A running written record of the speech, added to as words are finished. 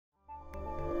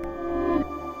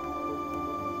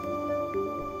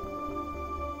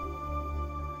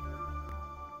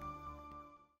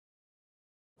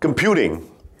Computing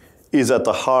is at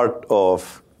the heart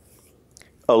of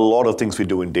a lot of things we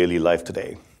do in daily life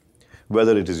today.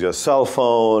 Whether it is your cell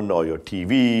phone or your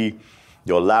TV,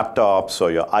 your laptops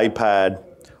or your iPad,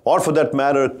 or for that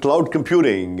matter, cloud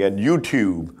computing and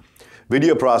YouTube,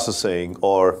 video processing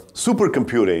or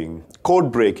supercomputing,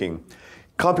 code breaking,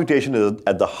 computation is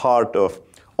at the heart of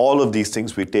all of these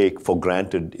things we take for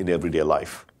granted in everyday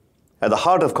life. At the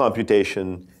heart of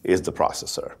computation is the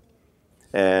processor.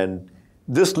 And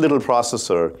this little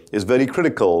processor is very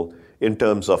critical in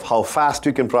terms of how fast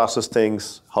you can process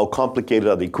things, how complicated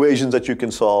are the equations that you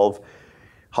can solve,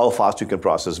 how fast you can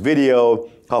process video,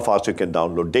 how fast you can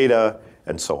download data,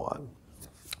 and so on.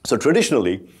 So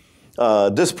traditionally,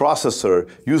 this processor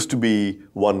used to be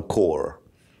one core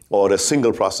or a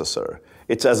single processor.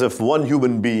 It's as if one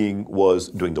human being was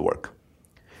doing the work.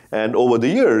 And over the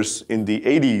years, in the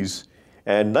 80s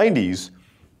and 90s,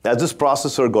 as this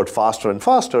processor got faster and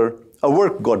faster, our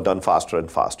work got done faster and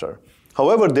faster.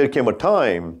 However, there came a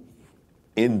time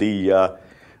in the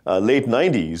late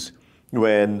 90s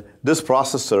when this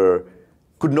processor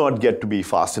could not get to be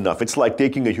fast enough. It's like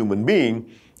taking a human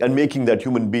being and making that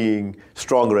human being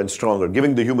stronger and stronger,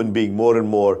 giving the human being more and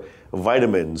more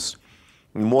vitamins,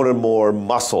 more and more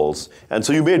muscles. And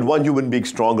so you made one human being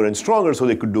stronger and stronger so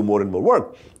they could do more and more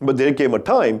work. But there came a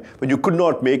time when you could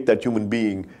not make that human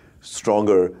being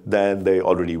stronger than they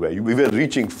already were. We were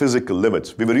reaching physical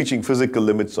limits. We were reaching physical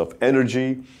limits of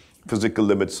energy, physical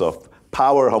limits of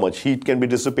power, how much heat can be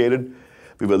dissipated.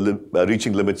 We were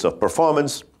reaching limits of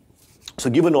performance. So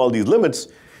given all these limits,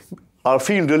 our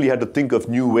field really had to think of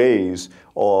new ways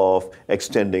of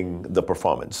extending the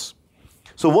performance.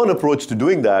 So one approach to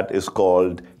doing that is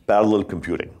called parallel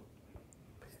computing.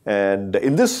 And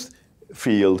in this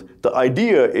field, the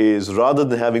idea is rather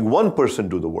than having one person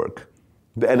do the work,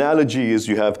 the analogy is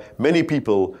you have many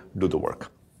people do the work.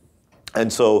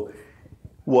 And so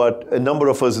what a number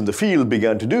of us in the field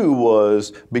began to do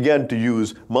was began to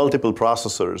use multiple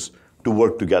processors to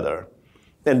work together.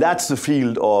 And that's the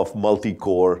field of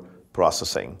multi-core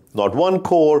processing. Not one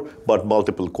core, but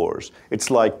multiple cores.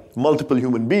 It's like multiple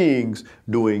human beings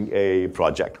doing a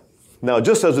project. Now,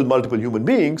 just as with multiple human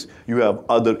beings, you have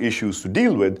other issues to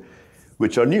deal with,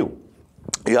 which are new.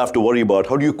 You have to worry about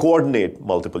how do you coordinate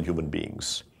multiple human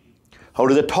beings? How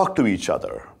do they talk to each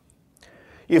other?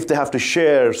 If they have to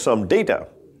share some data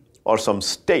or some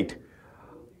state,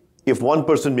 if one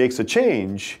person makes a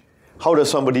change, how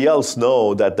does somebody else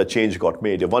know that the change got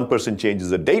made? If one person changes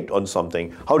the date on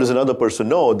something, how does another person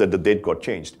know that the date got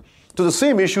changed? So the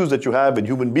same issues that you have with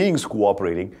human beings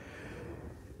cooperating,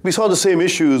 we saw the same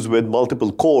issues with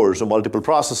multiple cores or multiple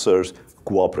processors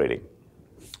cooperating.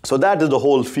 So that is the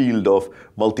whole field of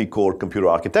multi-core computer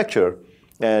architecture.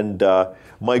 And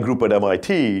my group at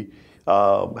MIT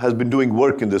has been doing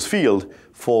work in this field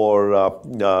for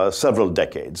several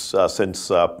decades, since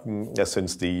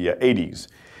the 80s.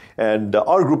 And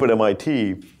our group at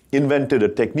MIT invented a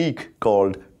technique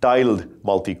called tiled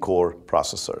multi-core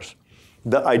processors.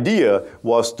 The idea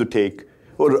was to take,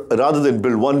 or rather than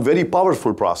build one very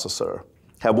powerful processor,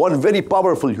 have one very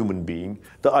powerful human being,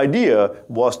 the idea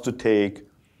was to take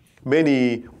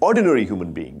many ordinary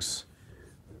human beings,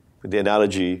 with the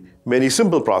analogy, many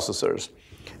simple processors,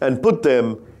 and put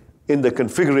them in the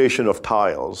configuration of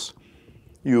tiles.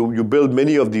 You build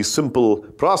many of these simple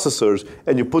processors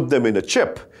and you put them in a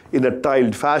chip in a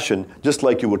tiled fashion, just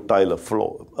like you would tile a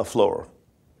floor.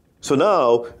 So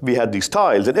now we had these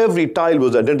tiles, and every tile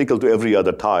was identical to every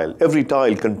other tile. Every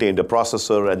tile contained a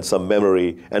processor and some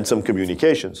memory and some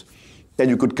communications. And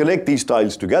you could connect these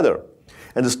tiles together.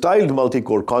 And this tiled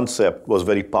multi-core concept was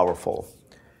very powerful.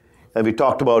 And we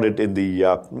talked about it in the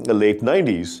late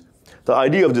 90s. The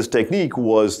idea of this technique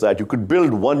was that you could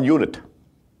build one unit.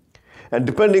 And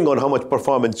depending on how much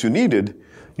performance you needed,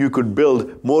 you could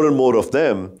build more and more of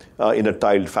them in a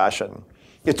tiled fashion.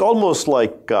 It's almost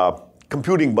like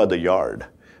computing by the yard.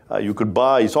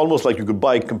 It's almost like you could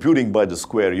buy computing by the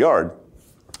square yard,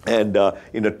 and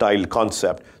in a tiled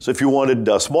concept. So if you wanted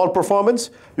small performance,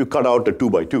 you cut out a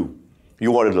 2x2.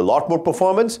 You wanted a lot more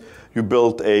performance, you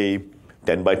built a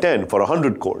 10x10 for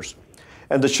 100 cores.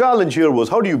 And the challenge here was,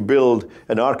 how do you build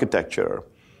an architecture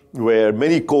where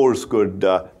many cores could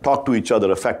talk to each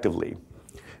other effectively?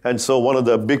 And so one of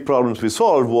the big problems we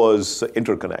solved was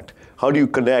interconnect. How do you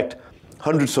connect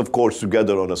hundreds of cores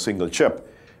together on a single chip?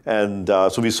 And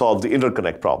so we solved the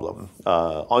interconnect problem.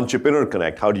 On-chip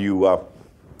interconnect, how do you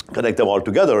connect them all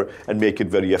together and make it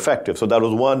very effective? So that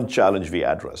was one challenge we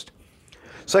addressed.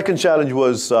 Second challenge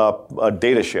was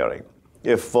data sharing.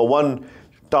 If one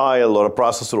tile or a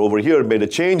processor over here made a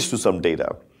change to some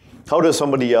data, how does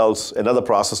somebody else, another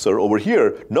processor over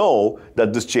here, know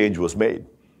that this change was made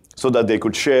so that they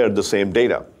could share the same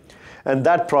data? And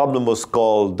that problem was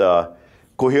called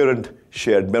coherent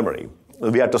shared memory.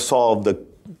 We had to solve the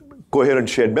coherent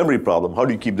shared memory problem. How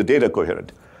do you keep the data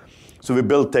coherent? So we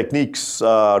built techniques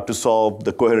to solve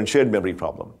the coherent shared memory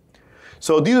problem.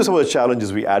 So these are some of the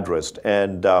challenges we addressed.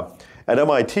 And at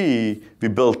MIT, we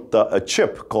built a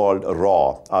chip called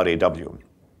RAW, R-A-W.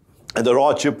 And the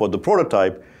RAW chip was the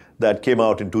prototype that came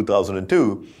out in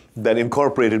 2002 that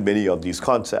incorporated many of these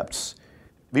concepts.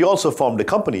 We also formed a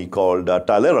company called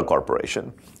Tylera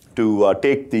Corporation to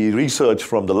take the research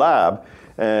from the lab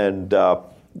and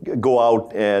go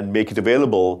out and make it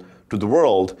available to the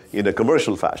world in a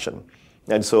commercial fashion.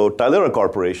 And so Tylera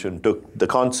Corporation took the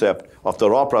concept of the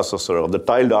raw processor, of the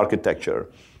tiled architecture,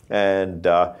 and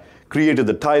created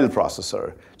the tile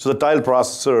processor. So the tile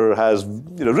processor has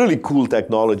really cool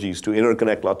technologies to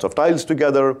interconnect lots of tiles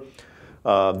together.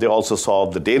 They also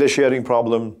solve the data sharing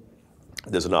problem.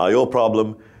 There's an I/O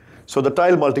problem. So the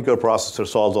tile multicore processor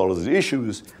solves all of these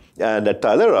issues. And at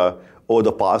Tylera, over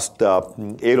the past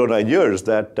 8 or 9 years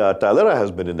that Tylera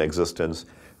has been in existence,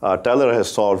 Tylera has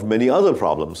solved many other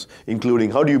problems,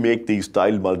 including how do you make these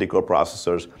tiled multicore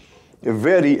processors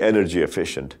very energy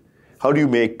efficient? How do you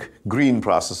make green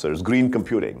processors, green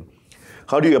computing?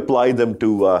 How do you apply them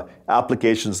to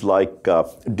applications like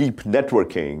deep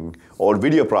networking or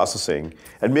video processing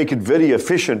and make it very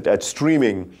efficient at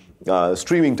streaming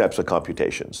types of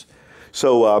computations?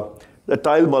 So the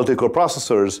tiled multicore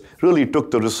processors really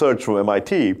took the research from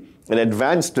MIT and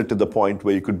advanced it to the point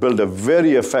where you could build a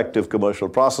very effective commercial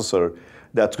processor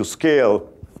that could scale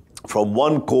from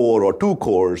 1 core or 2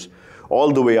 cores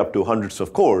all the way up to hundreds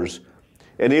of cores,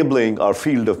 enabling our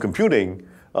field of computing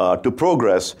to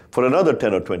progress for another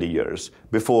 10 or 20 years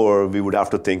before we would have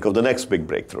to think of the next big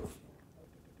breakthrough.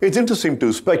 It's interesting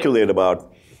to speculate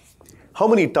about how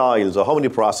many tiles or how many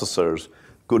processors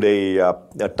could a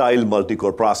tile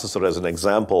multicore processor, as an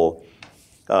example,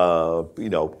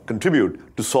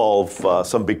 contribute to solve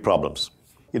some big problems.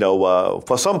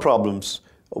 For some problems,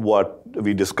 what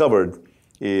we discovered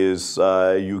is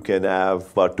you can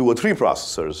have 2 or 3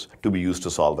 processors to be used to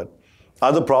solve it.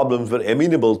 Other problems were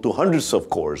amenable to hundreds of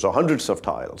cores or hundreds of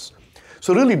tiles.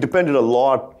 So it really depended a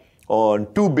lot on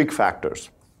 2 big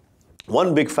factors.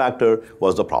 One big factor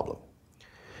was the problem.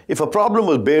 If a problem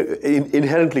was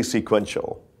inherently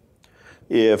sequential,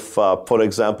 if, for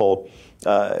example,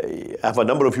 have a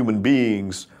number of human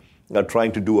beings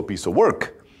trying to do a piece of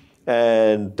work,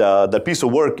 and that piece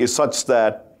of work is such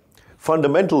that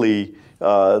fundamentally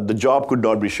the job could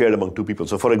not be shared among 2 people.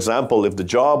 So for example, if the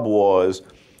job was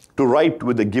to write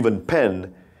with a given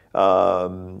pen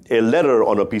a letter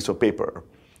on a piece of paper,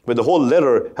 where the whole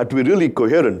letter had to be really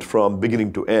coherent from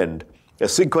beginning to end, a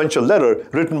sequential letter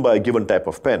written by a given type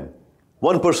of pen.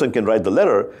 One person can write the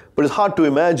letter, but it's hard to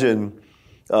imagine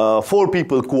 4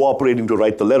 people cooperating to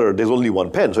write the letter. There's only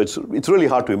 1 pen, so it's really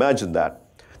hard to imagine that.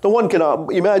 Now one can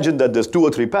imagine that there's 2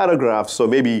 or 3 paragraphs, so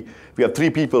maybe we have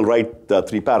 3 people write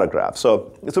 3 paragraphs.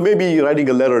 So maybe writing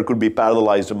a letter could be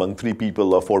parallelized among 3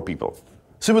 people or 4 people.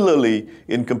 Similarly,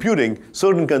 in computing,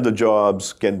 certain kinds of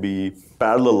jobs can be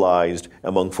parallelized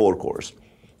among 4 cores.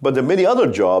 But there are many other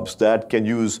jobs that can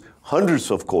use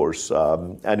hundreds of cores,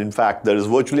 and in fact, there is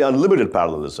virtually unlimited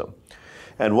parallelism.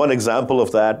 And one example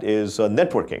of that is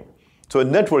networking. So in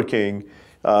networking,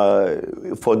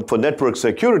 for network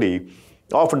security,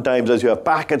 oftentimes as you have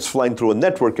packets flying through a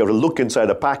network, you have to look inside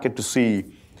a packet to see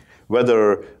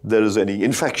whether there is any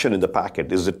infection in the packet.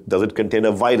 Does it contain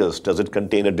a virus? Does it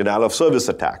contain a denial of service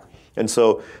attack? And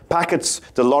so packets,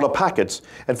 there are a lot of packets,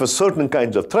 and for certain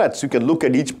kinds of threats, you can look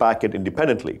at each packet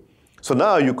independently. So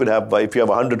now you could have, if you have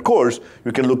 100 cores,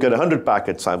 you can look at 100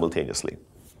 packets simultaneously.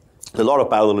 There's a lot of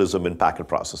parallelism in packet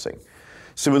processing.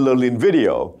 Similarly in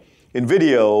video,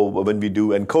 when we do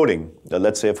encoding,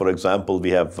 let's say, for example, we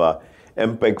have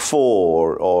MPEG-4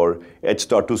 or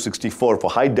H.264 for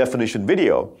high definition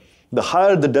video. The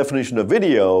higher the definition of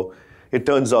video, it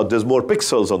turns out there's more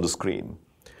pixels on the screen.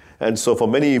 And so for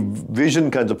many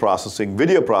vision kinds of processing,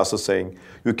 video processing,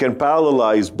 you can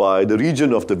parallelize by the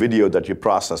region of the video that you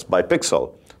process by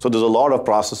pixel. So there's a lot of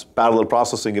parallel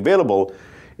processing available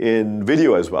in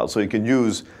video as well. So you can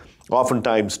use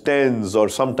oftentimes tens or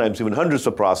sometimes even hundreds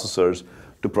of processors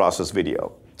to process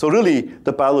video. So really,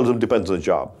 the parallelism depends on the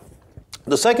job.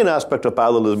 The second aspect of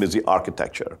parallelism is the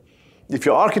architecture. If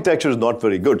your architecture is not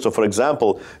very good, so for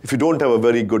example, if you don't have a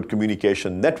very good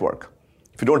communication network,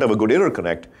 if you don't have a good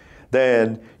interconnect,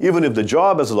 then even if the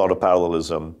job has a lot of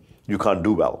parallelism, you can't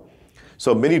do well.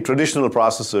 So many traditional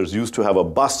processors used to have a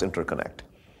bus interconnect.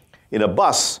 In a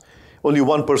bus, only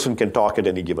one person can talk at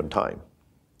any given time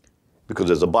because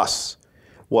there's a bus.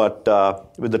 With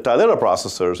the Tylera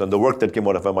processors and the work that came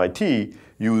out of MIT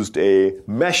used a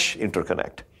mesh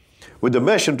interconnect. With the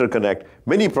mesh interconnect,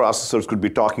 many processors could be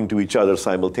talking to each other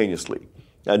simultaneously.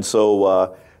 And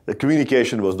so the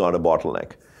communication was not a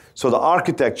bottleneck. So the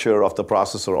architecture of the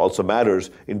processor also matters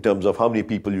in terms of how many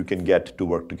people you can get to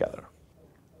work together.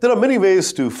 There are many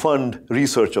ways to fund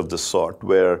research of this sort,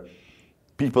 where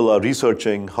people are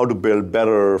researching how to build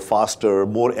better, faster,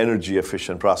 more energy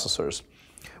efficient processors.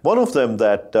 One of them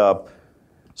that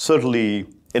certainly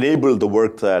enabled the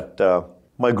work that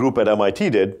my group at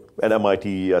MIT did, at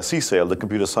MIT CSAIL, the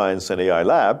Computer Science and AI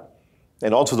Lab,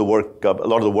 and also the work, a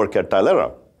lot of the work at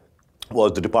Tylera,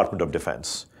 was the Department of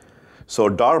Defense. So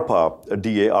DARPA,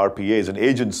 D-A-R-P-A, is an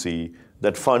agency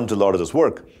that funds a lot of this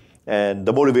work. And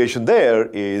the motivation there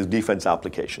is defense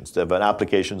applications. There have been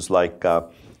applications like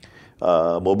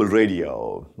mobile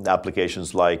radio,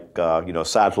 applications like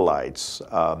satellites,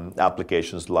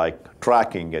 applications like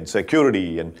tracking and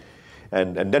security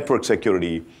and network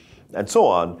security, and so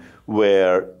on,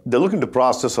 where they're looking to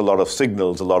process a lot of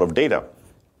signals, a lot of data.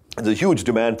 And there's a huge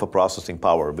demand for processing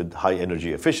power with high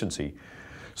energy efficiency.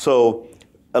 So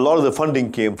a lot of the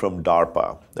funding came from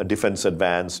DARPA, the Defense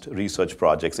Advanced Research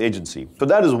Projects Agency. So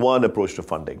that is one approach to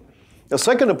funding. A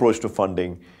second approach to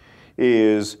funding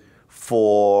is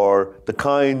for the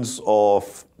kinds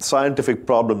of scientific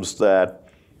problems that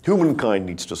humankind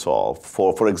needs to solve,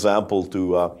 for example,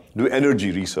 to do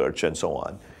energy research and so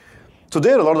on. So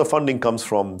there, a lot of the funding comes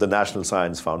from the National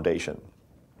Science Foundation,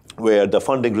 where the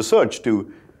funding research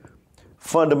to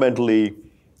fundamentally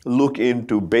look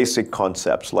into basic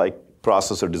concepts like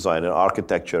processor design and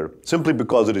architecture, simply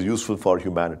because it is useful for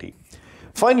humanity.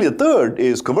 Finally, the third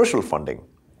is commercial funding.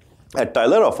 At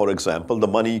Tylera, for example, the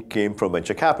money came from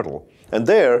venture capital. And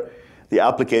there, the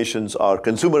applications are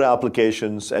consumer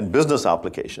applications and business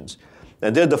applications.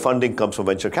 And there, the funding comes from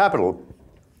venture capital.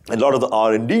 And a lot of the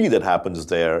R&D that happens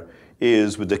there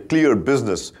is with a clear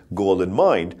business goal in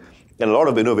mind. And a lot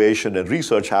of innovation and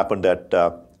research happened at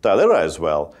Tylera as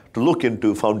well to look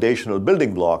into foundational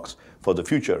building blocks for the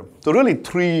future. So really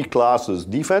three classes: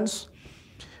 defense,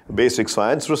 basic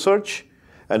science research,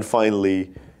 and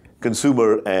finally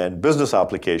consumer and business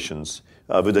applications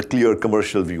with a clear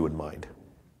commercial view in mind.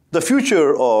 The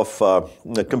future of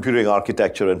computing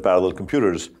architecture and parallel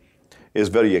computers is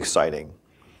very exciting.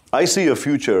 I see a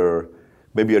future,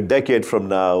 maybe a decade from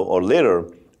now or later,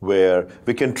 where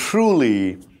we can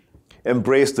truly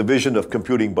embrace the vision of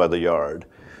computing by the yard,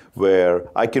 where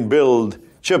I can build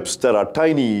chips that are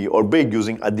tiny or big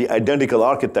using the identical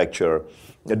architecture,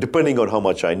 depending on how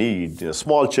much I need.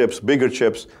 Small chips, bigger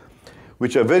chips,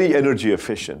 which are very energy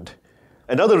efficient.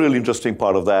 Another really interesting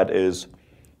part of that is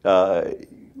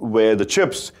where the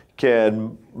chips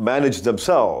can manage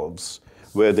themselves,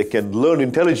 where they can learn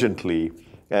intelligently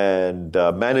and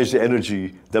manage the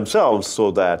energy themselves,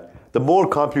 so that the more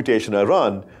computation I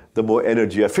run, the more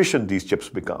energy efficient these chips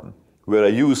become, where I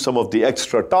use some of the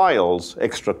extra tiles,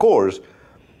 extra cores,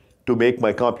 to make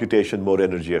my computation more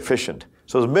energy efficient.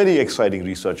 So there's many exciting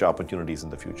research opportunities in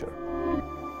the future.